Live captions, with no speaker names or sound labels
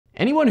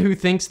Anyone who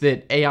thinks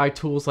that AI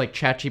tools like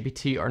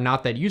ChatGPT are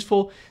not that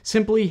useful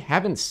simply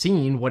haven't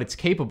seen what it's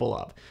capable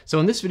of. So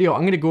in this video,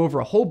 I'm going to go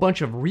over a whole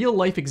bunch of real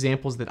life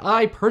examples that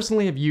I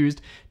personally have used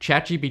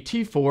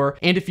ChatGPT for.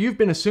 And if you've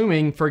been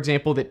assuming, for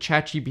example, that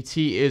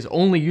ChatGPT is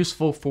only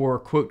useful for,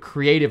 quote,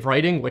 creative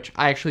writing, which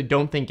I actually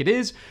don't think it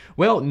is,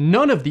 well,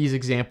 none of these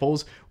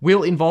examples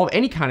will involve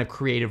any kind of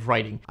creative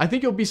writing. I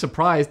think you'll be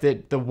surprised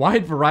at the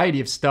wide variety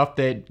of stuff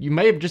that you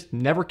may have just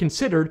never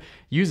considered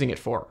using it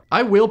for.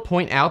 I will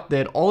point out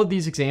that all of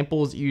these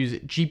examples use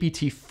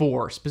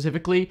GPT-4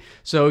 specifically,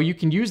 so you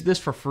can use this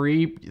for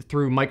free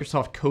through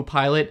Microsoft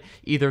Copilot,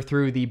 either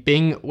through the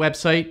Bing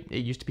website,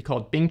 it used to be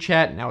called Bing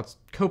Chat, now it's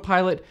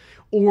Copilot,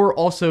 or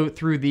also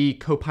through the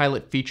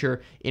Copilot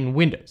feature in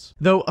Windows.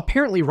 Though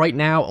apparently right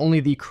now only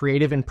the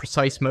creative and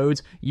precise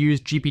modes use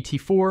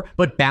GPT-4,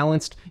 but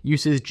balanced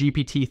uses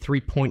GPT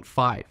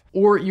 3.5.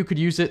 Or you could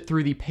use it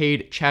through the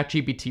paid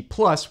ChatGPT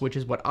Plus, which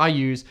is what I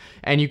use,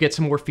 and you get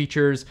some more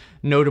features,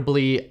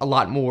 notably a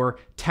lot more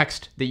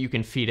text that you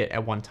can feed it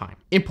at one time.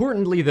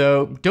 Importantly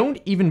though, don't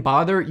even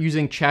bother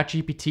using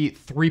ChatGPT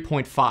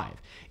 3.5.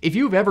 If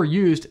you've ever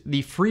used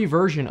the free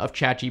version of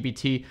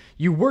ChatGPT,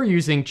 you were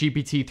using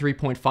GPT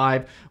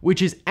 3.5,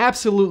 which is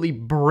absolutely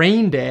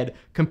brain dead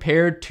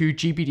compared to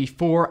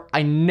GPT-4.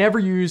 I never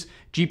use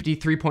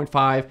GPT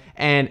 3.5,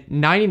 and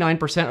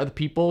 99% of the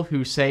people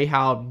who say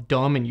how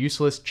dumb and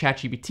useless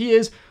ChatGPT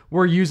is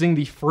were using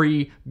the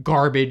free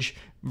garbage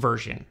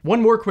version.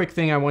 One more quick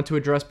thing I want to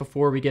address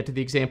before we get to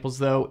the examples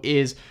though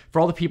is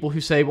for all the people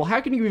who say, well, how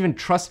can you even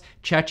trust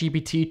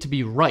ChatGPT to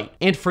be right?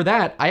 And for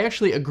that, I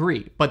actually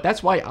agree, but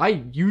that's why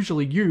I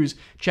usually use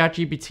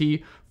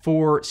ChatGPT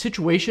for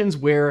situations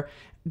where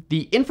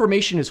the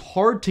information is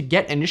hard to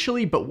get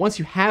initially, but once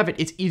you have it,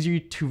 it's easier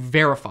to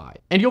verify.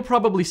 And you'll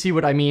probably see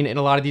what I mean in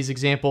a lot of these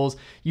examples.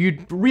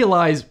 You'd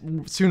realize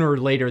sooner or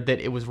later that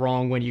it was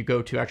wrong when you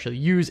go to actually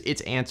use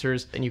its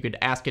answers, and you could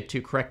ask it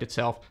to correct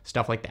itself,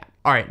 stuff like that.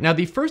 All right, now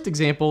the first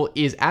example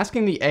is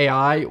asking the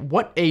AI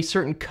what a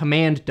certain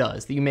command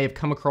does that you may have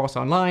come across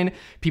online.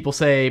 People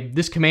say,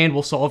 this command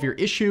will solve your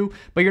issue,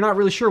 but you're not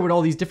really sure what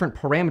all these different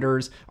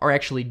parameters are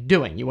actually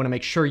doing. You want to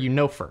make sure you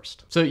know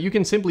first. So you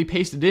can simply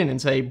paste it in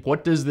and say,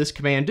 what does this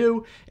command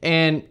do?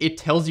 And it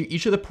tells you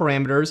each of the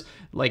parameters,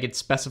 like it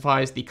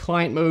specifies the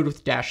client mode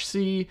with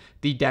 -C,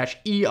 the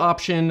 -E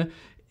option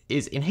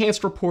is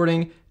enhanced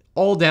reporting,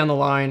 all down the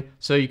line,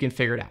 so you can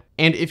figure it out.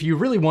 And if you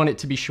really want it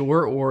to be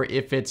sure, or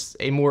if it's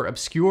a more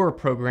obscure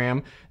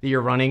program that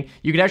you're running,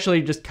 you could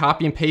actually just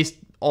copy and paste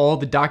all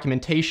the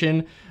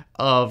documentation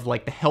of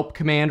like the help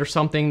command or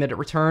something that it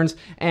returns,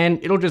 and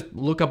it'll just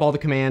look up all the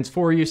commands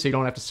for you so you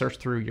don't have to search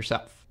through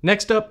yourself.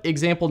 Next up,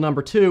 example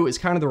number 2 is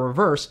kind of the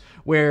reverse,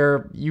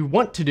 where you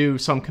want to do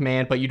some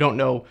command, but you don't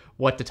know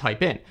what to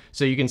type in.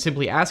 So you can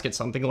simply ask it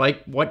something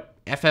like, what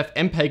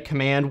ffmpeg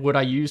command would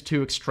I use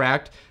to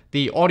extract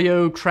the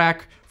audio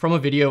track from a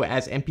video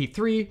as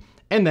MP3?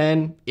 And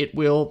then it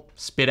will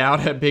spit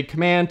out a big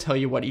command, tell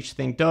you what each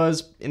thing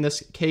does in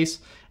this case,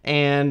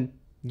 and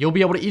you'll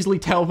be able to easily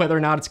tell whether or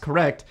not it's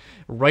correct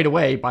right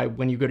away by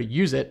when you go to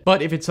use it.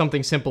 But if it's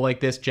something simple like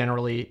this,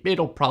 generally,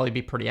 it'll probably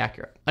be pretty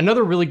accurate.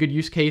 Another really good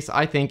use case,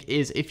 I think,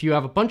 is if you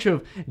have a bunch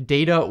of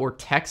data or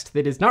text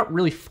that is not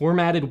really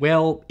formatted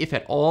well, if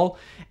at all,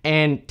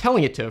 and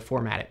telling it to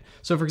format it.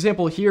 So for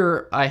example,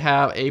 here I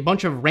have a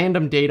bunch of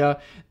random data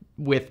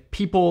with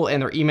people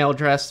and their email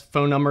address,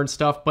 phone number and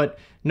stuff, but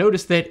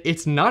notice that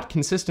it's not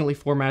consistently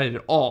formatted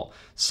at all.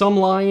 Some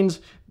lines,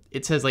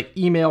 it says like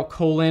email :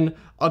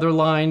 other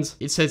lines,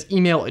 it says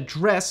email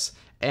address,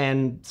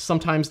 and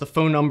sometimes the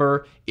phone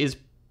number is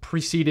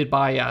preceded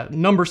by a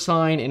number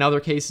sign. In other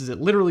cases, it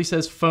literally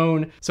says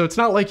phone. So it's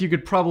not like you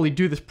could probably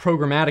do this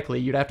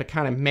programmatically. You'd have to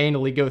kind of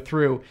manually go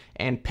through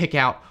and pick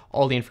out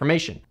all the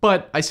information.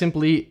 But I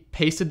simply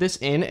pasted this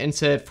in and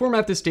said,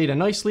 format this data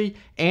nicely,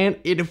 and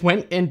it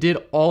went and did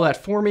all that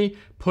for me,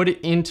 put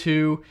it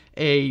into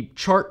a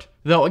chart.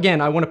 Though again,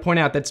 I want to point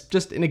out that's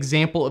just an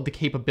example of the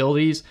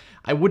capabilities.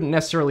 I wouldn't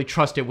necessarily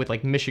trust it with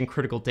like mission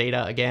critical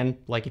data. Again,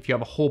 like if you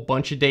have a whole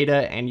bunch of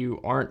data and you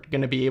aren't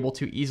going to be able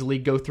to easily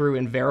go through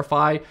and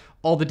verify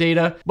all the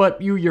data,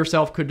 but you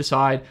yourself could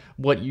decide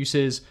what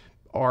uses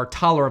are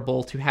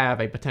tolerable to have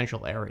a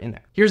potential error in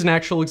there. Here's an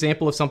actual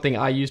example of something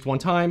I used one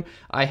time.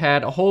 I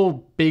had a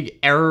whole big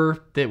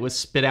error that was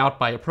spit out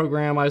by a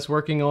program I was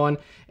working on,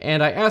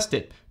 and I asked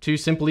it to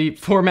simply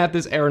format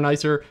this error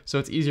nicer so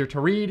it's easier to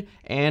read,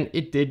 and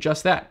it did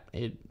just that.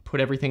 It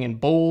put everything in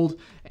bold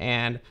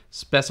and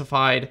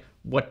specified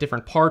what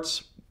different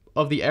parts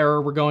of the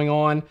error were going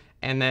on,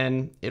 and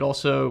then it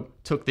also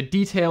took the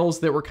details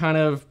that were kind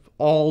of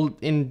all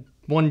in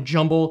one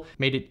jumble,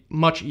 made it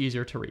much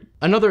easier to read.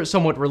 Another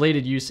somewhat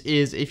related use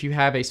is if you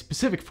have a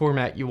specific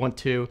format you want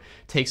to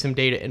take some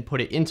data and put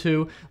it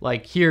into.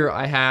 Like here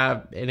I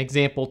have an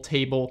example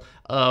table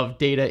of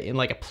data in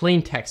like a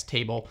plain text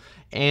table,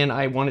 and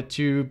I want it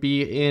to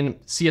be in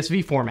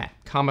CSV format,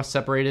 comma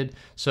separated,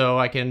 so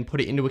I can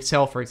put it into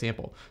Excel, for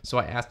example. So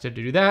I asked it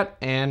to do that,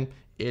 and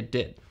it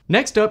did.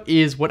 Next up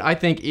is what I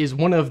think is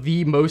one of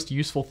the most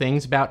useful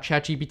things about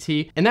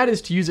ChatGPT, and that is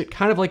to use it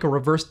kind of like a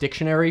reverse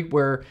dictionary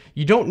where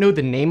you don't know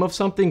the name of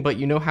something, but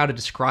you know how to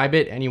describe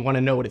it and you want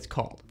to know what it's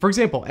called. For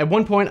example, at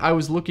one point I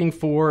was looking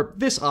for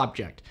this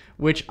object,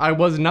 which I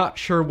was not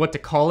sure what to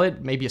call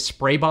it, maybe a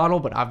spray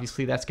bottle, but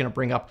obviously that's going to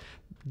bring up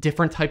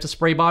different types of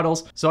spray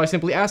bottles. So I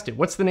simply asked it,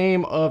 what's the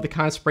name of the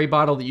kind of spray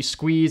bottle that you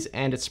squeeze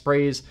and it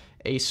sprays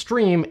a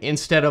stream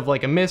instead of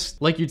like a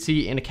mist like you'd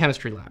see in a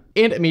chemistry lab?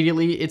 And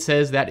immediately it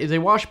says that is a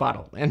wash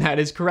bottle, and that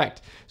is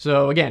correct.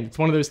 So again, it's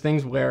one of those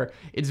things where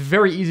it's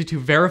very easy to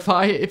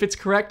verify if it's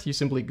correct. You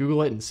simply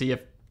Google it and see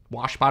if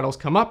wash bottles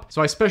come up.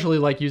 So I especially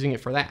like using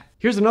it for that.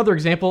 Here's another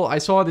example. I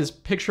saw this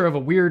picture of a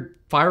weird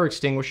fire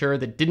extinguisher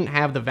that didn't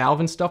have the valve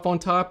and stuff on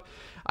top.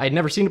 I had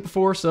never seen it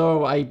before,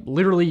 so I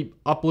literally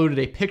uploaded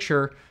a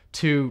picture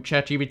to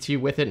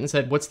ChatGPT with it and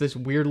said, what's this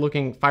weird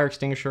looking fire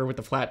extinguisher with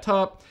the flat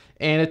top?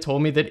 And it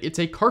told me that it's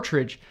a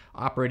cartridge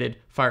operated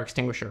fire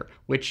extinguisher,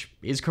 which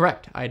is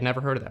correct. I had never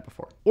heard of that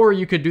before. Or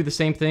you could do the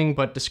same thing,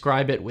 but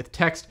describe it with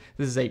text.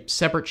 This is a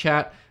separate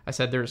chat. I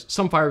said there's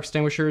some fire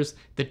extinguishers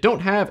that don't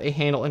have a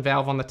handle and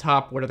valve on the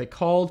top. What are they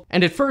called?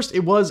 And at first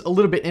it was a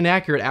little bit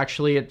inaccurate,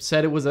 actually. It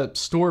said it was a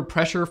stored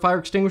pressure fire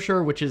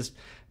extinguisher, which is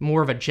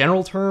more of a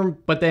general term,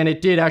 but then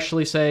it did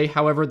actually say,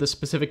 however, the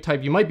specific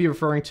type you might be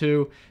referring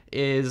to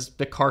is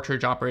the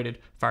cartridge operated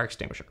fire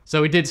extinguisher.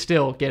 So it did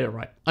still get it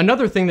right.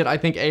 Another thing that I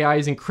think AI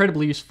is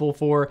incredibly useful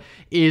for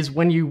is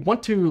when you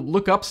want to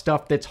look up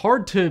stuff that's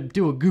hard to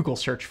do a Google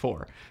search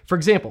for. For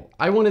example,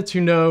 I wanted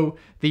to know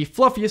the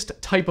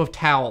fluffiest type of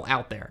towel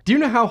out there. Do you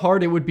know how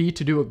hard it would be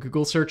to do a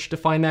Google search to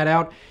find that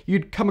out?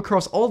 You'd come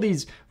across all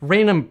these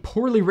random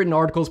poorly written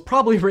articles,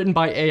 probably written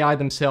by AI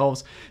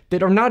themselves,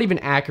 that are not even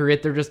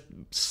accurate. They're just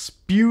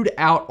spewed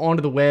out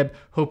onto the web,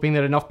 hoping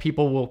that enough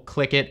people will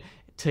click it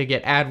to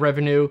get ad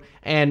revenue,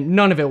 and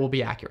none of it will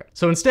be accurate.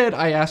 So instead,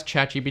 I asked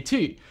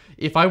ChatGPT,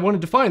 if I wanted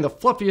to find the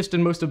fluffiest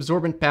and most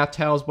absorbent bath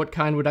towels, what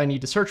kind would I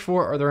need to search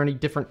for? Are there any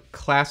different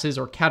classes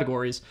or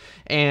categories?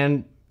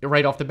 And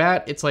right off the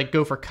bat, it's like,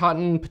 go for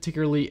cotton,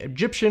 particularly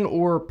Egyptian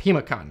or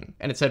Pima cotton.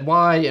 And it said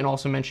why, and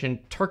also mentioned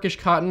Turkish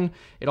cotton.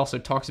 It also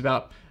talks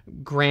about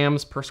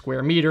grams per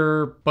square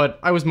meter, but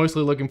I was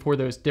mostly looking for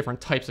those different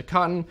types of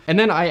cotton. And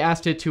then I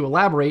asked it to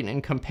elaborate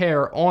and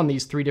compare on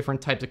these 3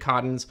 different types of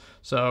cottons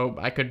so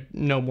I could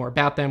know more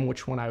about them,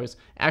 which one I was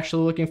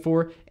actually looking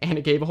for, and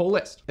it gave a whole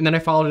list. And then I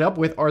followed it up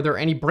with, are there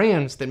any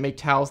brands that make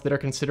towels that are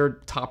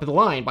considered top of the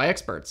line by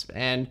experts,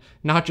 and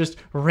not just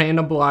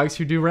random blogs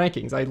who do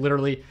rankings? I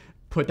literally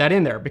put that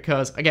in there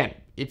because, again,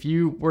 if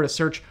you were to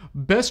search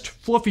best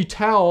fluffy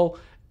towel,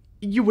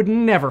 you would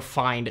never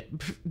find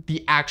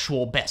the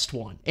actual best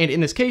one. And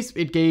in this case,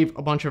 it gave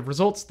a bunch of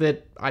results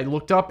that I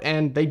looked up,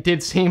 and they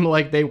did seem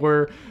like they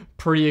were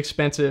pretty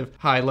expensive,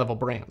 high-level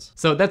brands.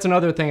 So that's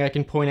another thing I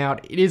can point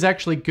out. It is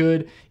actually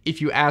good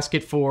if you ask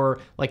it for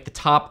like the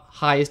top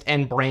highest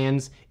end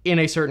brands in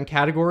a certain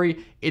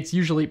category. It's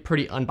usually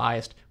pretty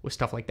unbiased with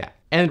stuff like that.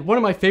 And one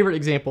of my favorite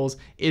examples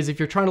is if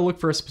you're trying to look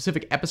for a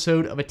specific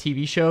episode of a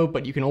TV show,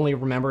 but you can only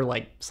remember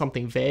like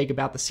something vague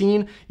about the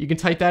scene, you can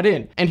type that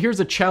in. And here's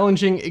a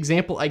challenging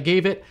example I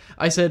gave it.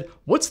 I said,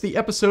 what's the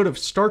episode of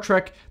Star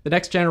Trek: The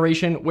Next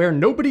Generation where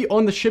nobody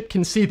on the ship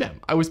can see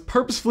them? I was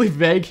purposefully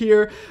vague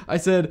here. I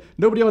said,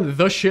 nobody on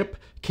the ship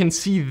can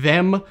see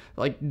them,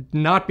 like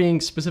not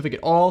being specific at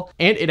all,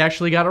 and it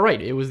actually got it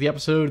right. It was the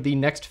episode The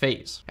Next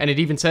Phase, and it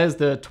even says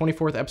the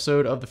 24th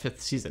episode of the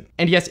 5th season.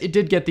 And yes, it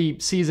did get the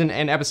season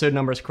and episode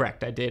numbers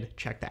correct. I did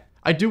check that.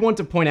 I do want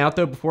to point out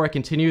though, before I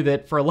continue,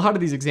 that for a lot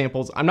of these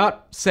examples, I'm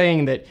not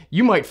saying that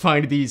you might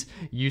find these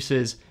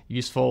uses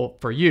useful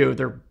for you.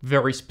 They're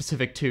very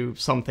specific to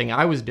something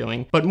I was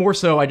doing, but more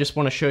so I just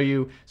want to show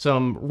you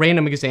some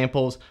random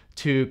examples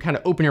to kind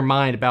of open your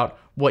mind about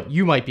what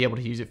you might be able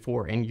to use it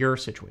for in your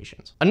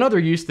situations. Another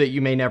use that you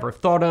may never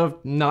have thought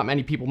of, not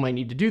many people might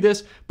need to do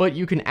this, but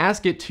you can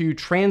ask it to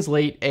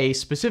translate a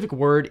specific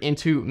word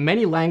into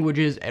many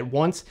languages at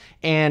once,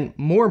 and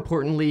more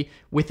importantly,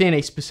 within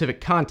a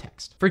specific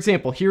context. For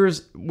example,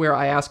 here's where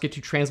I ask it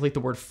to translate the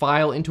word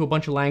file into a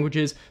bunch of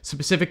languages,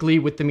 specifically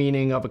with the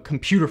meaning of a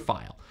computer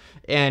file.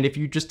 And if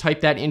you just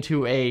type that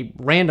into a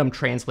random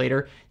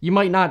translator, you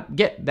might not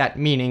get that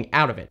meaning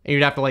out of it. And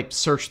you'd have to like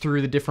search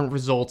through the different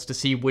results to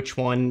see which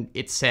one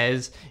it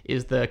says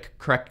is the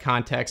correct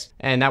context.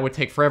 And that would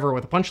take forever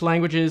with a bunch of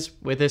languages.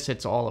 With this,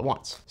 it's all at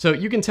once. So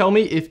you can tell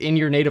me if in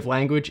your native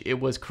language it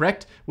was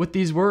correct with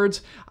these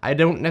words. I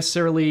don't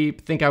necessarily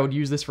think I would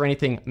use this for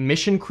anything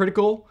mission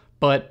critical,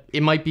 but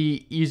it might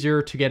be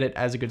easier to get it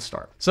as a good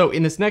start. So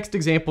in this next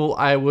example,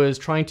 I was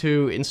trying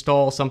to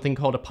install something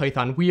called a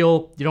Python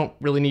wheel. You don't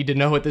really need to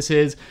know what this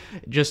is,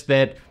 just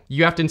that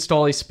you have to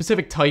install a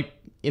specific type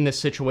in this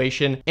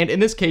situation. And in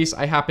this case,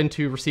 I happened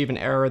to receive an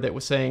error that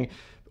was saying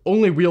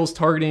only wheels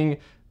targeting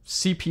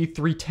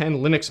CP310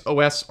 Linux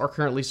OS are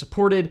currently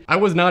supported. I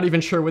was not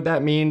even sure what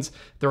that means.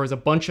 There was a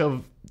bunch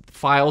of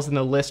files in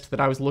the list that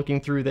I was looking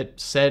through that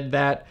said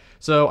that.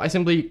 So I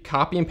simply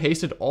copy and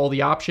pasted all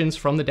the options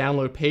from the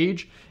download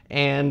page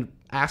and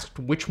asked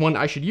which one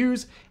I should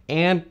use,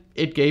 and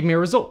it gave me a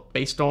result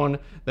based on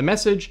the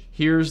message.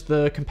 Here's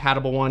the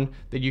compatible one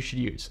that you should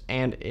use,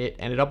 and it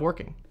ended up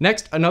working.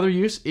 Next, another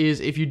use is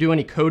if you do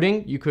any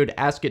coding, you could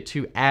ask it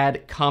to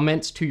add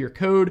comments to your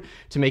code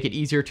to make it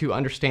easier to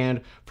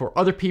understand for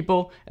other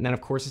people. And then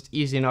of course it's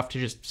easy enough to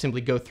just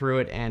simply go through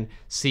it and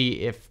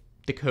see if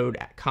the code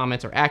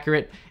comments are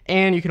accurate.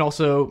 And you can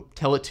also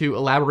tell it to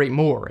elaborate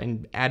more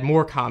and add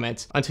more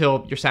comments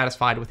until you're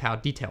satisfied with how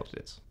detailed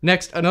it is.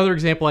 Next, another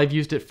example I've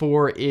used it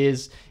for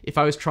is if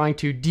I was trying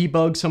to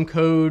debug some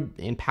code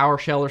in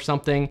PowerShell or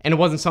something, and it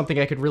wasn't something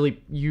I could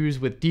really use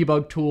with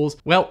debug tools,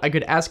 well, I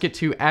could ask it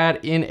to add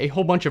in a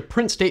whole bunch of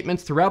print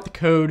statements throughout the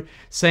code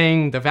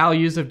saying the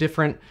values of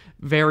different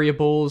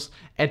variables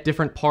at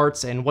different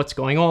parts and what's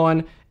going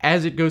on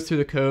as it goes through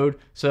the code.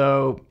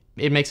 So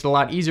it makes it a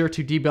lot easier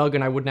to debug,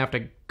 and I wouldn't have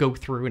to go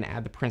through and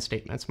add the print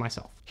statements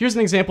myself. Here's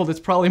an example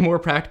that's probably more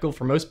practical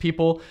for most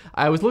people.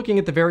 I was looking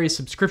at the various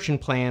subscription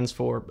plans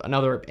for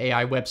another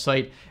AI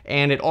website,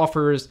 and it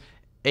offers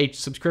a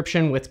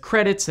subscription with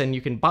credits, and you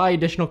can buy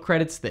additional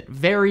credits that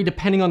vary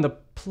depending on the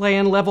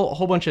plan level, a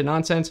whole bunch of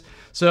nonsense.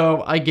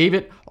 So I gave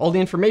it all the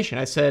information.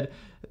 I said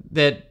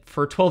that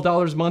for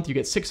 $12 a month, you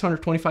get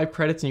 625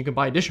 credits, and you can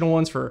buy additional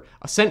ones for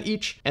 $0.01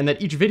 each, and that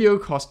each video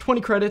costs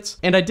 20 credits.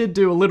 And I did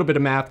do a little bit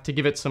of math to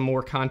give it some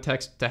more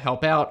context to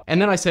help out.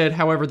 And then I said,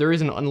 however, there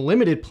is an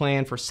unlimited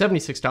plan for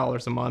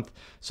 $76 a month.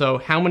 So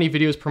how many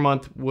videos per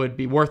month would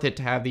be worth it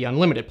to have the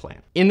unlimited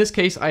plan? In this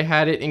case, I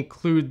had it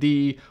include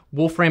the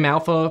Wolfram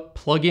Alpha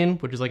plugin,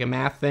 which is like a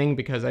math thing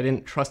because I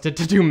didn't trust it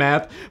to do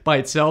math by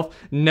itself.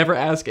 Never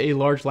ask a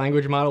large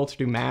language model to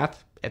do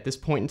math. At this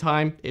point in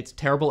time, it's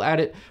terrible at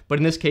it, but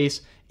in this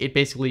case, it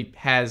basically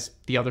has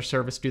the other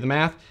service do the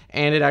math,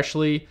 and it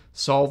actually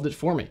solved it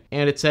for me.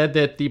 And it said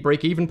that the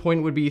break-even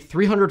point would be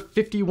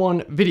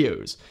 351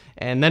 videos,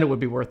 and then it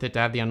would be worth it to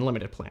have the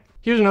unlimited plan.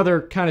 Here's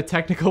another kind of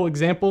technical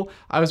example.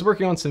 I was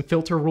working on some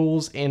filter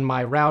rules in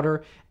my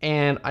router,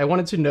 and I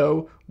wanted to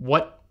know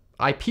what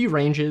IP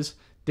ranges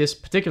this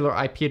particular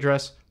IP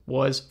address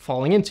was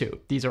falling into.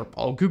 These are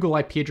all Google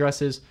IP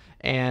addresses,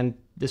 and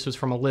this was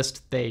from a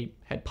list they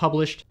had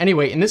published.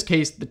 Anyway, in this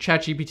case, the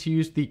ChatGPT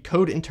used the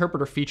code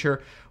interpreter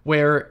feature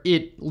where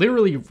it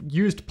literally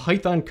used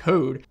Python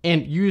code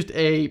and used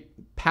a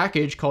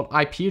package called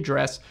IP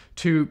address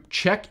to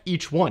check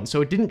each one.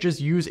 So it didn't just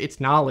use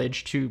its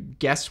knowledge to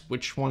guess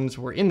which ones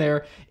were in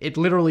there. It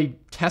literally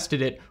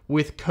tested it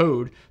with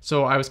code.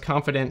 So I was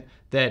confident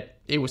that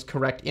it was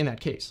correct in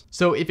that case.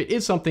 So if it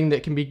is something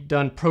that can be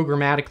done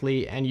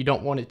programmatically and you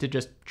don't want it to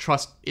just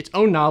trust its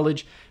own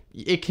knowledge,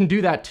 it can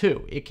do that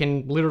too. It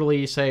can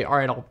literally say, all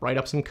right, I'll write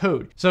up some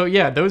code. So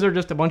yeah, those are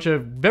just a bunch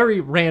of very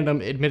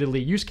random, admittedly,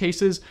 use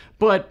cases,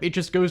 but it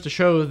just goes to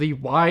show the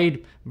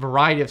wide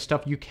variety of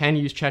stuff you can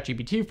use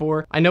ChatGPT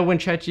for. I know when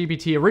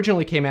ChatGPT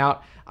originally came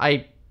out,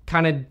 I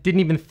kind of didn't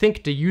even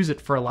think to use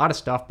it for a lot of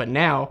stuff, but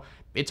now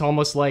it's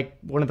almost like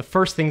one of the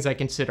first things I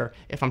consider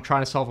if I'm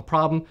trying to solve a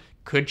problem.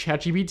 Could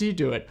ChatGPT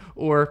do it?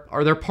 Or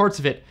are there parts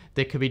of it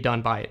that could be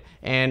done by it?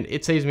 And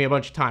it saves me a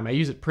bunch of time. I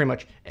use it pretty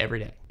much every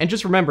day. And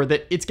just remember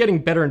that it's getting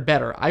better and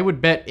better. I would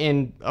bet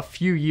in a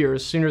few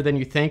years, sooner than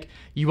you think,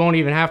 you won't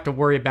even have to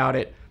worry about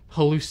it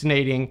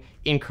hallucinating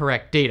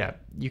incorrect data.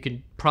 You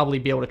could probably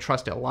be able to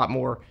trust it a lot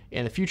more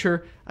in the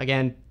future.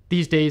 Again,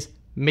 these days,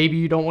 maybe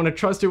you don't want to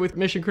trust it with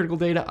mission critical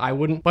data. I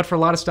wouldn't, but for a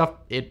lot of stuff,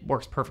 it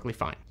works perfectly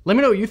fine. Let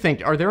me know what you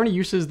think. Are there any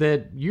uses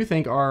that you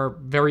think are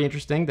very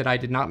interesting that I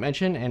did not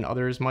mention and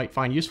others might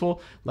find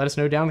useful? Let us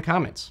know down in the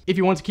comments. If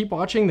you want to keep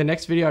watching, the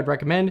next video I'd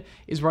recommend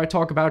is where I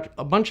talk about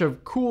a bunch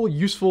of cool,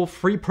 useful,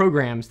 free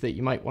programs that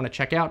you might want to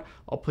check out.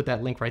 I'll put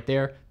that link right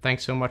there.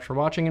 Thanks so much for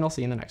watching, and I'll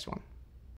see you in the next one.